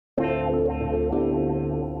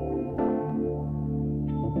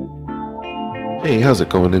Hey, how's it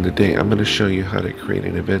going? In today I'm going to show you how to create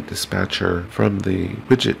an event dispatcher from the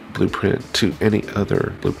widget blueprint to any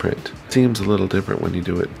other blueprint. Seems a little different when you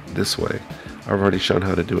do it this way. I've already shown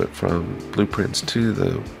how to do it from blueprints to the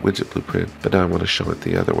widget blueprint, but now I want to show it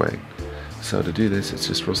the other way. So to do this, it's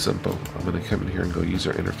just real simple. I'm going to come in here and go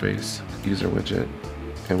user interface, user widget,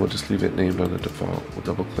 and we'll just leave it named on the default. We'll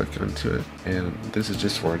double click onto it, and this is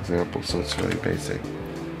just for example, so it's really basic.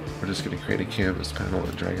 We're just going to create a canvas panel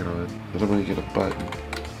and drag it on. Then I'm going to get a button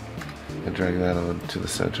and drag that on to the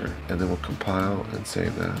center. And then we'll compile and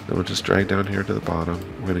save that. Then we'll just drag down here to the bottom.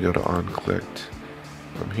 We're going to go to on clicked.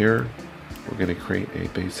 From here, we're going to create a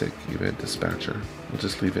basic event dispatcher. We'll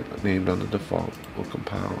just leave it named on the default. We'll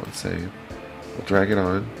compile and save. We'll drag it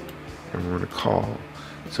on and we're going to call.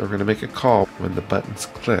 So we're going to make a call when the button's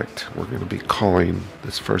clicked. We're going to be calling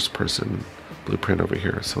this first person blueprint over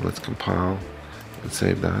here. So let's compile and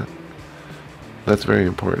save that. That's very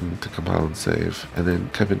important to compile and save, and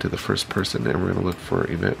then come into the first person and we're going to look for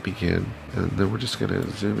event begin, and then we're just going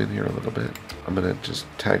to zoom in here a little bit. I'm going to just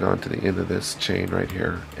tag on to the end of this chain right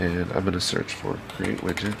here, and I'm going to search for create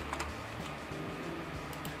widget,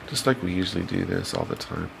 just like we usually do this all the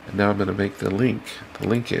time. And now I'm going to make the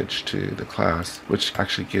linkage to the class, which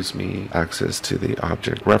actually gives me access to the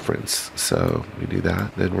object reference. So we do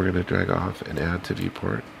that, then we're going to drag off and add to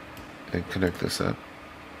viewport and connect this up,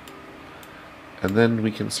 and then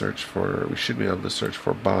we can search for, we should be able to search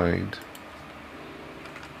for bind,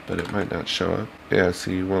 but it might not show up. Yeah,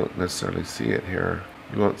 so you won't necessarily see it here.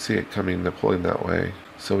 You won't see it pulling that way,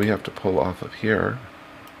 so we have to pull off of here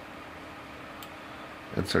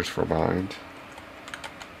and search for bind.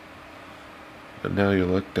 And now you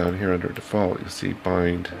look down here under default, you see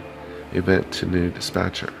bind event to new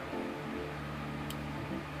dispatcher,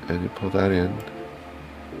 and you pull that in,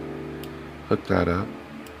 hook that up,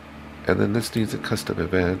 and then this needs a custom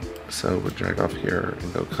event, so we'll drag off here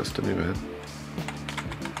and go custom event.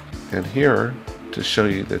 And here, to show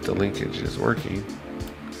you that the linkage is working,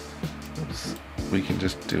 we can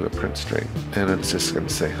just do a print string, and it's just going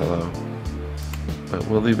to say hello, but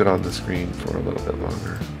we'll leave it on the screen for a little bit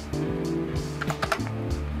longer.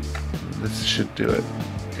 This should do it,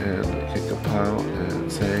 and we can compile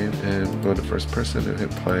and save and go to first person and hit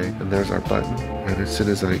play, and there's our button, and as soon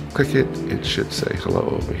as I click it, it should say hello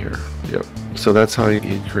over here. Yep. So that's how you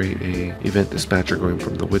can create a event dispatcher going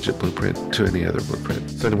from the widget blueprint to any other blueprint.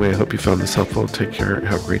 So anyway, I hope you found this helpful. Take care,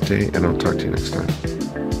 have a great day, and I'll talk to you next time.